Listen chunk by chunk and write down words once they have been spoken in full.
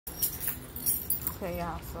Okay,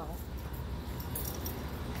 y'all, so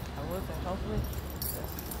I would say hopefully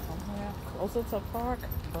somewhere closer to park,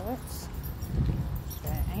 but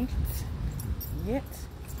that ain't yet.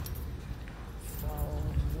 So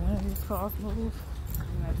when these cars move, I'm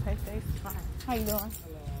gonna take their spot. How you doing?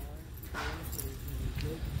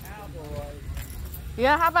 Cowboys.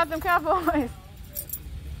 Yeah, how about them Cowboys?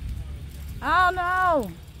 Oh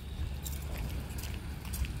no!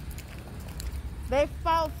 They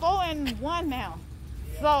fought 4-1 now.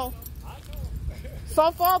 So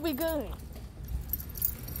far we good.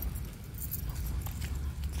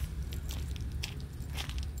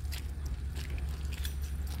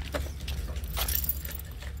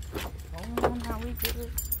 Oh, now we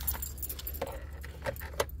good.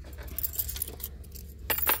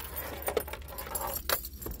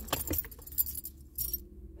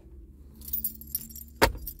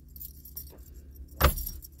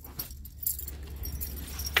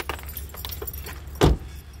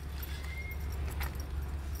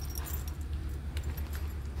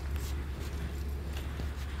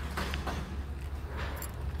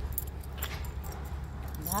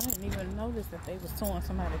 I didn't even notice that they was towing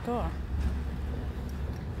somebody's car.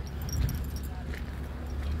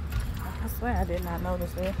 I swear I did not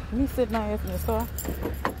notice that. Me sitting my ass in the car.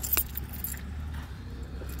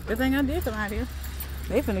 Good thing I did come out here.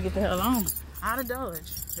 They finna get the hell on. Out of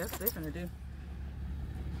Dodge. That's what they finna do.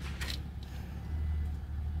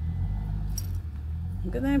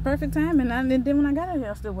 Good thing, perfect timing. I didn't, when I got out here,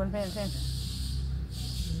 I still wasn't paying attention.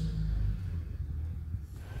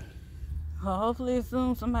 Well, hopefully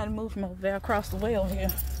soon somebody moves from over there across the way over here.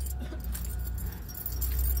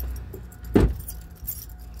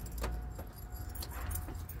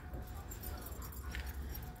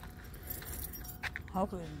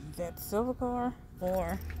 Hopefully that silver car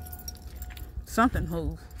or something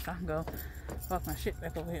move so I can go park my shit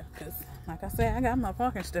back over here. Cause like I said, I got my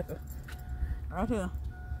parking sticker right here.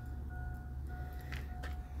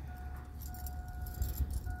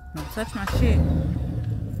 Don't touch my shit.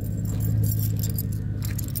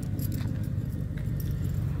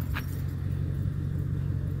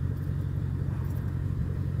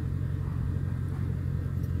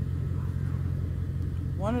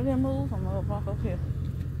 One of them move, I'm gonna park up here.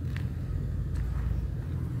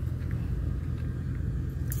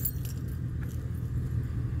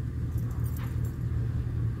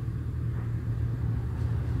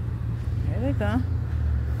 Here they come.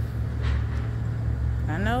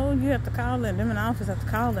 I know you have to call them. Them in the office have to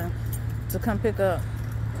call them to come pick up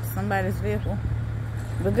somebody's vehicle.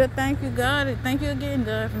 But good, thank you, God. Thank you again,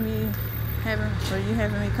 God, for you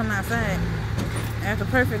having me come outside at the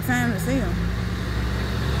perfect time to see them.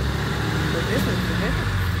 But this is ridiculous.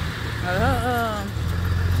 Her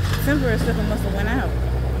temporary sticker must have went out.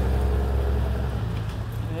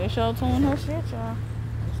 They sure towing her shit, y'all.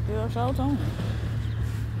 They still sure towing.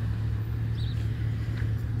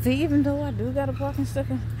 See, even though I do got a parking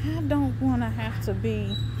sticker, I don't want to have to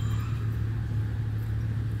be.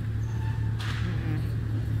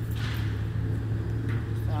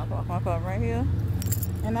 So I'll park my car right here.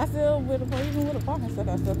 And I still, even with a parking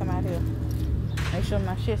sticker, I still come out here. Make sure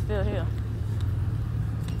my shit's still here.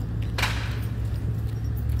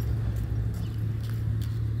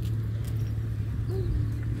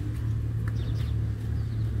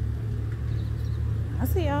 I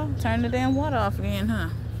see y'all. Turn the damn water off again, huh?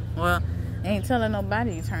 Well, ain't telling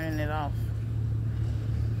nobody you turning it off.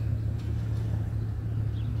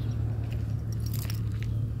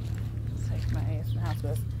 Take my ass in the house.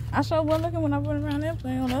 Cause I sure wasn't looking when I went around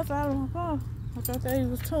everything on the other side of my car. I thought that he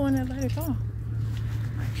was towing that lady's car.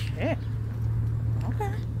 Like, shit.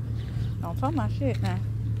 Okay. Don't tow my shit now.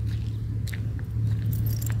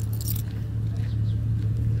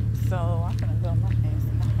 So, I'm gonna go my ass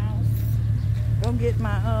in the house. Go get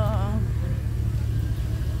my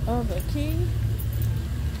other key,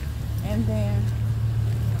 and then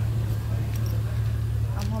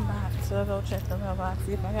I'm about to go check the mailbox,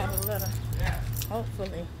 see if I got a letter.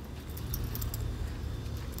 Hopefully.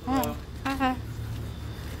 Hi. Hi.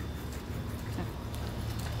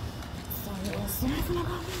 So yes, I'm gonna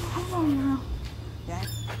go home now. Yeah.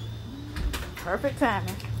 Perfect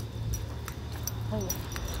timing. Oh,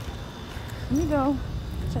 let me go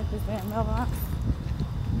check this damn mailbox.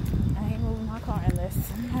 I ain't moving my car unless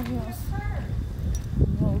somebody else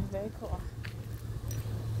moves their car.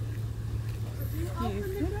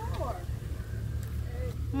 Excuse me.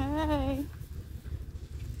 Hey.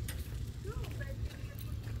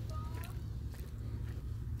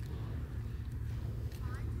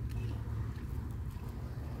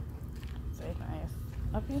 Save my ass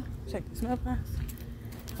up here. Check this mailbox.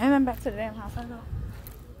 And then back to the damn house I go.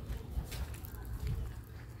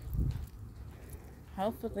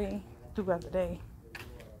 hopefully throughout the day.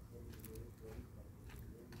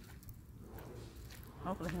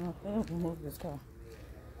 Hopefully he'll move this car.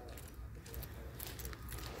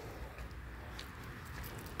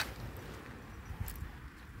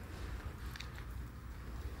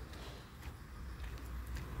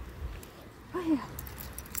 Oh yeah.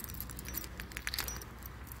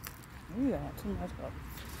 You got too much up.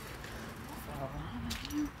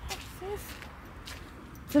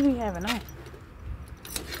 So we having on.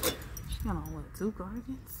 She got on what, 2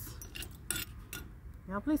 cardigans?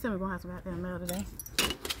 Y'all please tell me we're gonna have some goddamn mail today.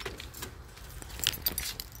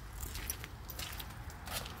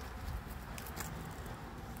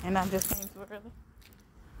 And I just came too early.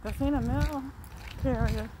 I seen a mail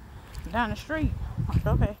carrier down the street. I said,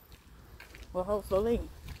 okay. Well, hopefully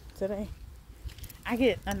today I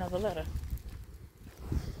get another letter.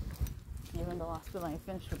 Even though I still ain't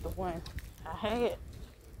finished with the one I had.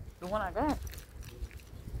 The one I got.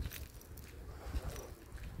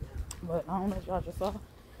 But I don't know if y'all just saw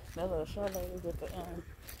that little short lady with the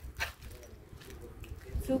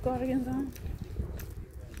 2 cardigans on.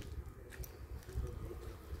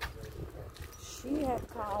 She had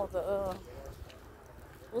called the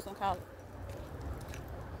what's it called?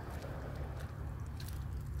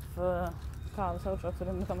 For call the tow truck for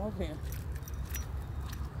them to come over here.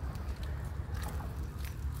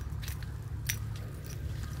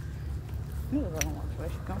 You don't want where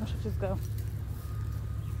she going, she just go.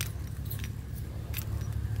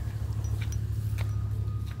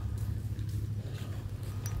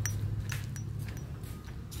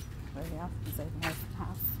 But yeah, I'm safe in the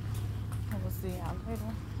house. And we'll see y'all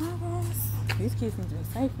later. I guess. These kids need to be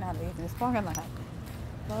safe nowadays in this parking lot.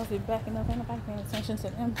 Those be backing up, ain't nobody paying attention to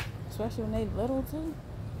them, especially when they little too.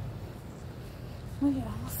 Well,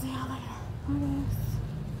 yeah, we'll see y'all later. I guess.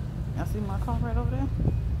 Y'all see my car right over there?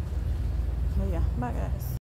 But yeah, bye guys.